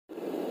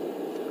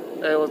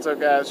Hey, what's up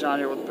guys? John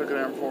here with the Pickle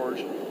Iron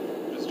Forge.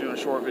 Just doing a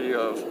short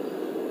video of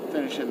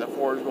finishing the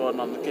forge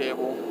welding on the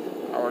cable.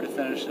 I already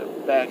finished the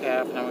back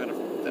half, and I'm going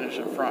to finish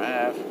the front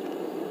half.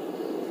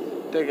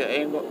 Take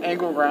an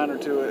angle grinder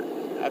to it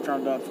after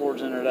I'm done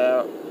forging it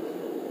out.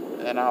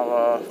 And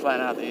I'll flatten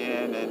out the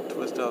end and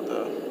twist out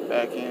the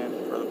back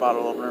end for the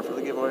bottle opener for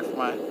the giveaway for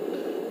my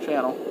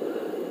channel.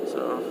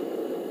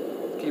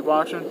 So keep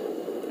watching,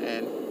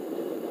 and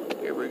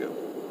here we go.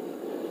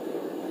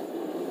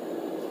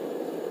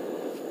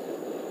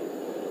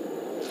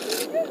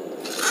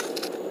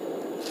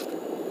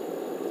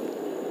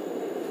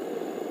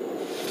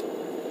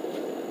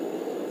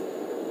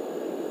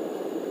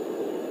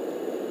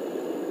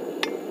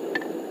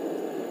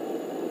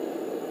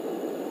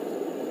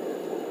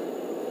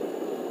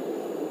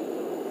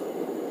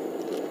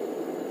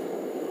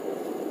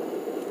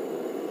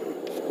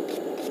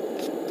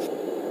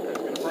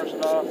 Brush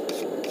it off.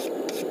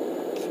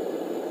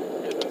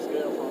 Get the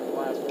scale from the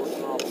last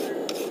portion off there.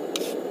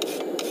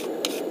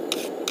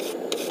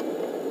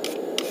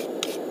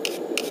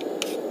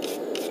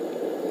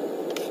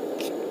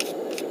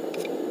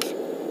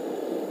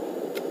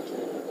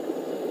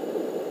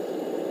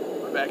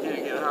 Put it back in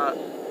and get it hot.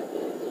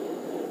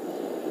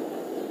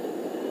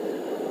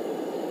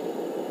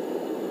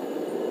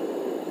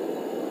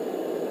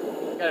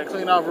 Got it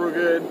cleaned off real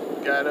good.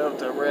 Got it up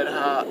to red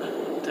hot.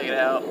 Take it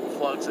out,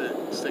 flux it,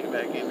 stick it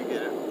back in and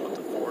get it with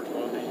the forge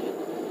welding.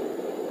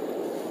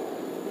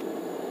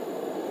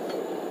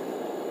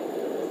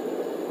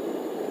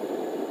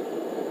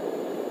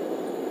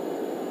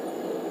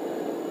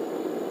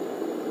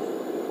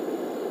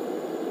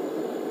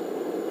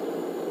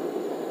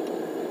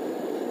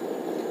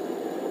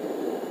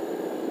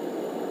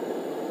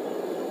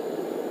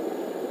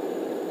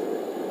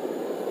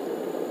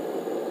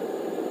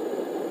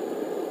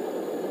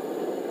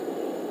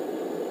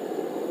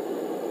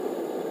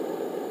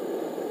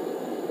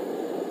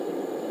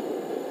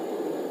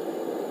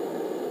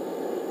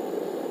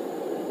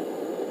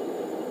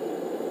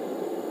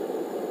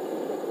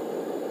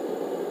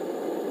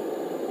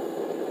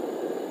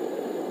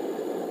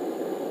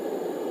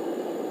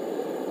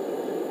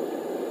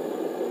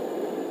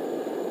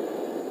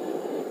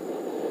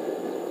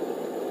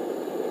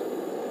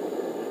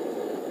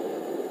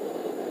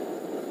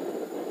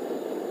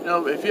 You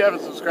know, if you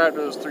haven't subscribed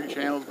to those 3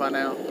 channels by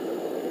now,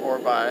 or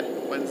by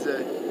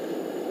Wednesday,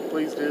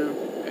 please do,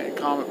 and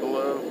comment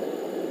below,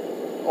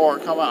 or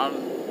comment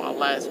on my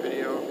last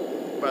video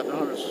about the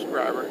 100th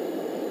subscriber,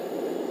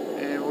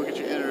 and we'll get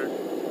you entered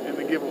in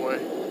the giveaway.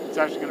 It's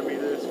actually going to be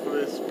this, for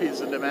this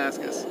piece of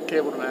Damascus,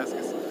 cable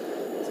Damascus.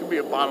 It's going to be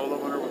a bottle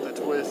opener with a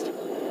twist.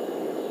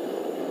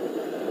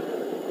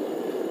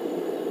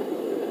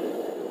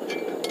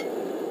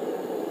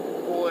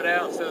 Pull it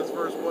out instead of its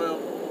first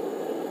weld.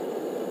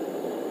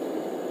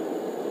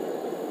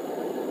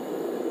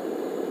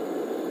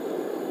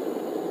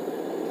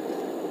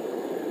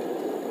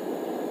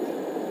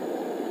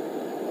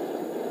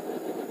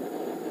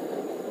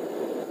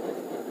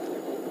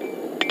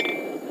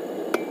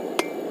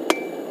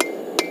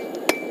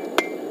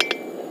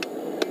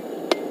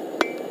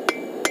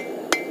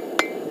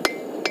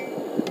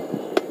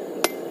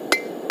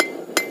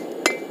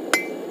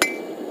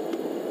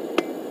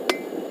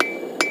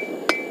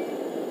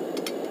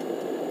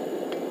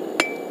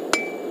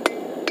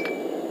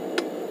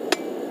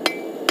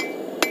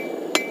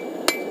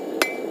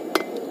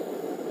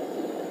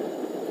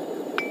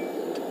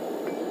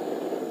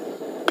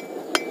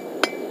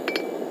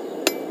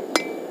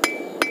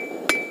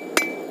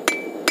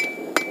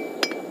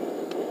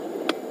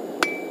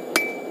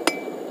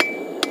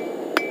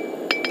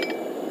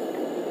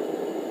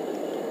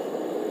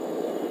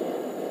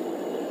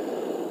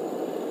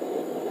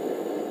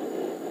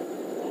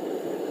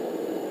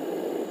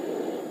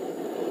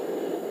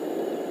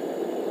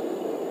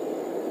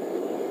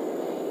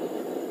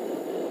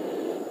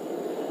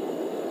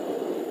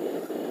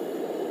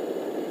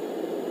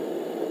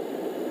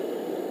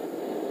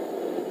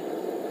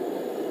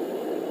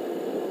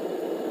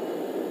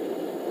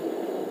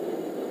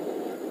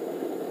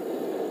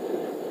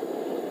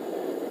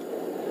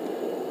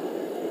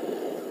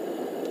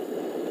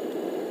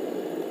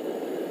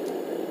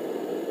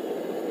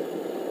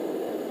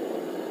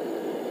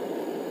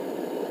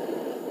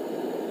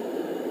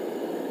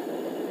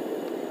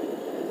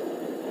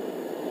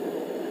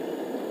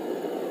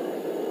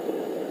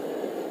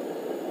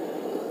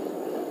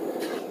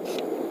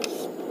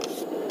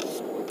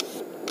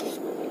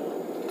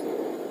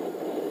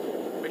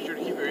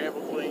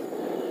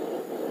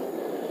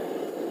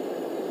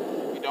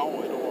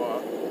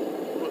 It'll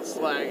put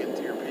slag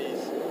into your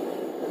piece.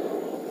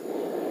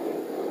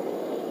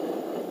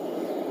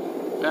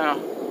 Now,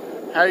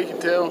 how you can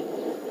tell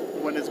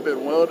when it's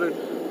been welded,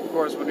 of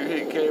course when you're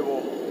hitting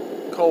cable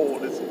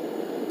cold, it's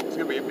going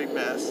to be a big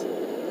mess.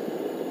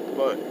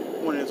 But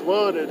when it's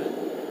welded,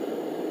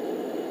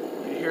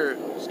 you hear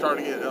it start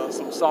to get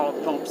some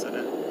solid thumps in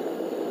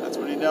it. That's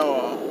when you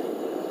know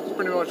it's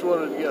pretty much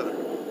welded together.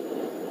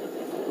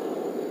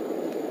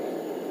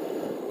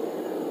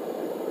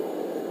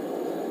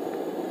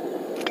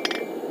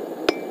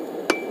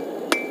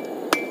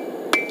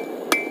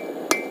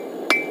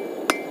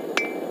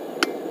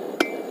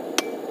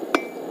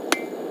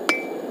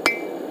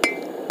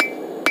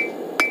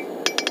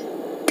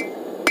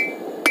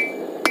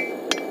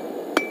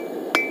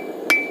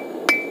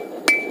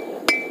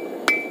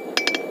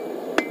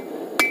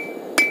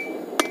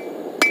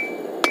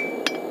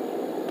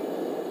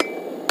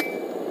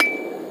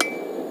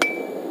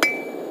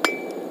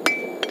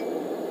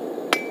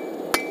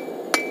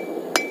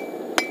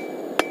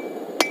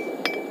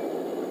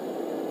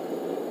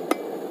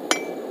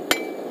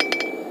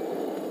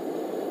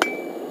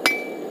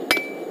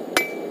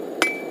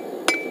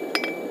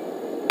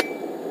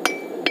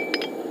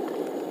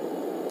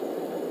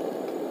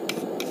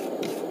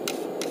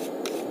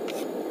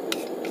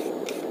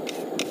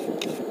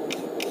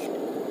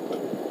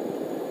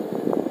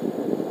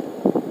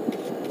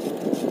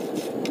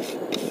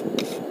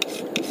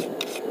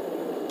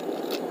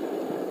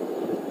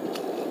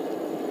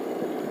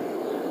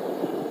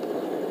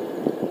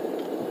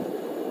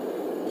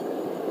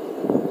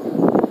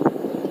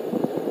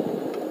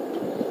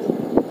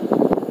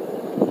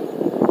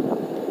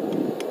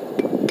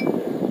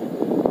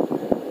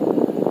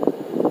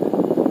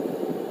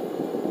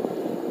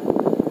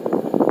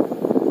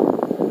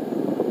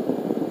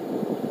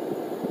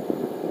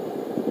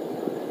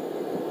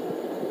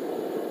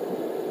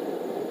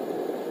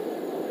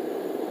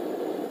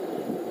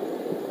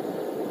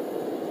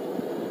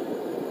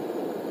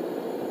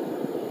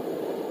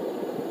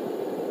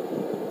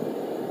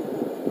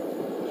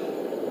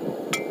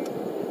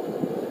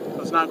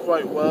 it's not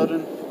quite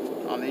welding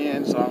on the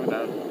end, so I'm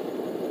going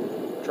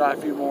to try a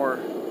few more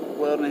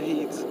welding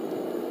heats.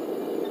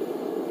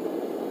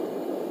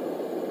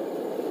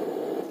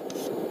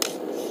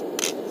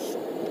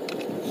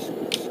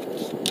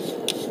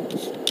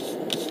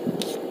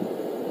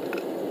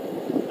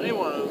 I need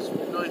one of those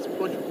nice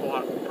butcher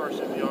block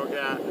person y'all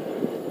got.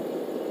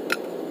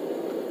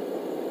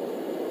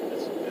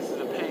 This is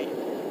a pain.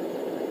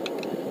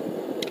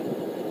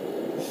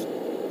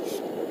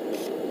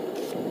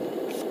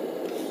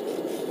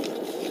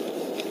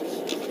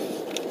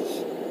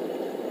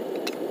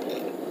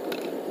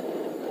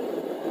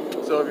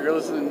 So if you're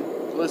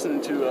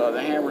listening to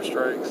the hammer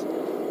strikes,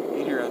 you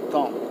can hear a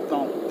thump,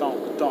 thump,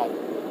 thump, thump.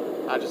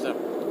 I just have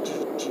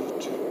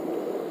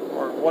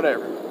or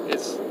whatever.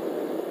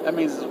 That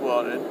means it's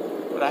welded.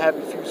 But I have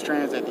a few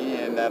strands at the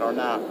end that are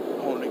not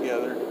holding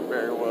together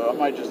very well. I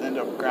might just end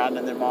up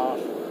grinding them off.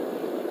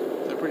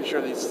 So I'm pretty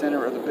sure the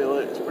center of the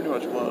billet is pretty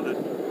much welded.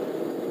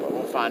 But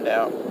we'll find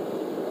out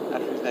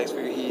after these next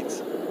few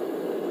heats.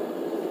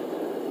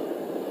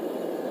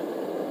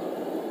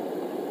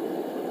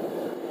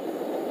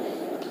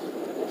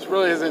 This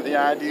really isn't the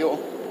ideal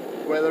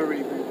weather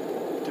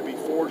to be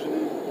forging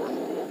in.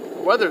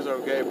 The weather's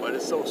okay, but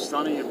it's so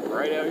sunny and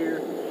bright out here.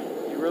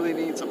 You really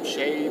need some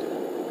shade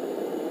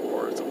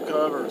or some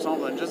cover or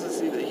something just to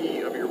see the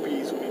heat of your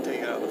piece when you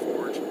take it out of the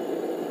forge.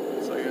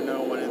 So you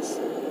know when it's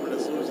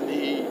losing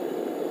heat,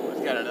 when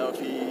it's got enough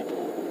heat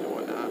and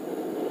whatnot.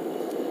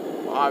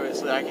 Well,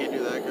 obviously I can't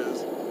do that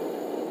because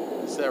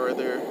it's that right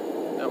there.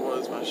 That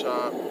was my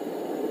shop.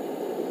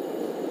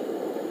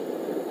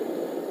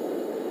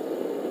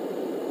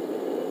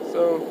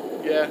 So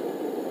yeah,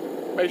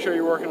 make sure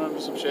you're working under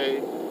some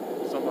shade,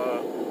 some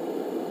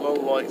low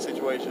light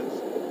situations.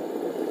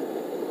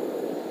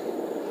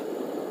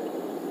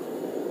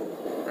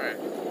 Alright.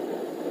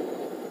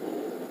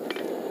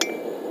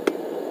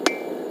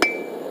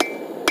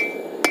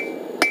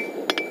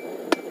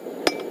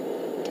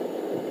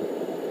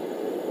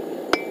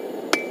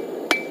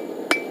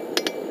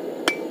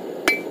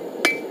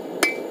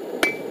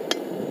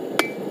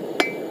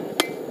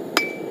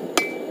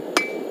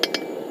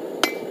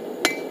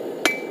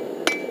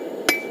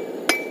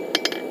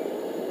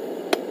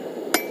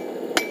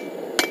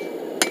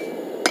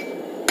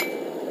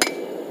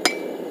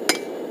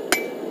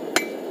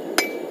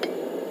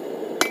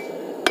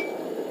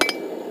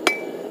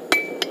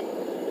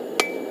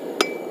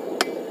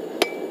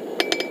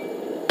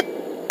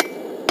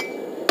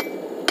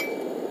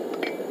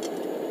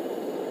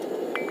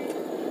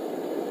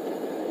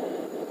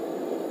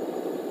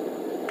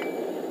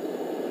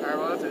 Alright,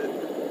 well that's it.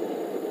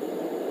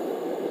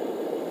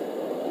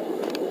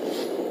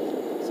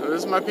 So this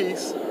is my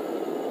piece.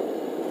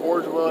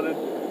 Forge welded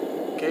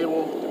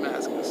cable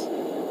Damascus.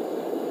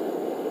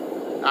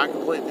 Not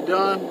completely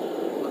done,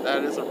 but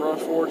that is a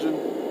rough forging.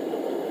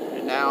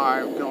 And now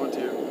I'm going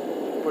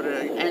to put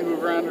an angle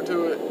grinder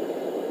to it,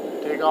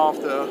 take off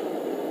the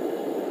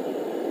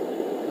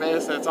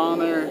mess that's on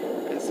there,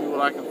 and see what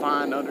I can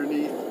find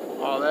underneath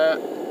all that.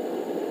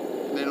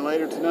 And then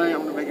later tonight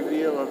I'm going to make a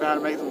video of how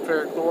to make some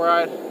ferric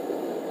chloride.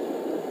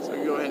 So you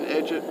can go ahead and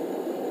etch it.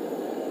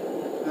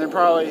 And then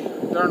probably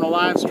during the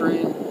live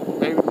stream,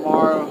 maybe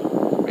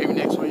tomorrow, maybe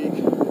next week,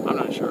 I'm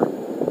not sure,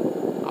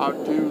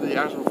 I'll do the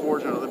actual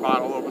forging of the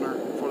bottle opener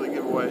for the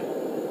giveaway.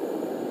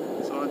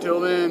 So until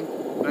then,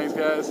 thanks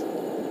guys.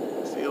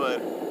 See you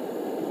later.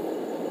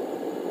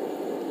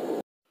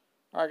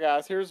 Alright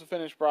guys, here's the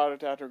finished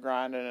product after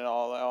grinding it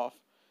all off.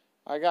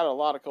 I got a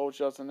lot of cold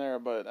shuts in there,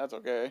 but that's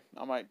okay.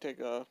 I might take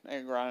a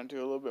and grind into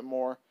a little bit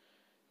more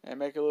and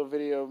make a little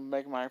video of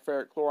making my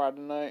ferric chloride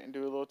tonight and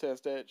do a little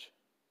test etch.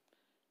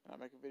 I'll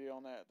make a video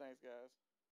on that. Thanks guys.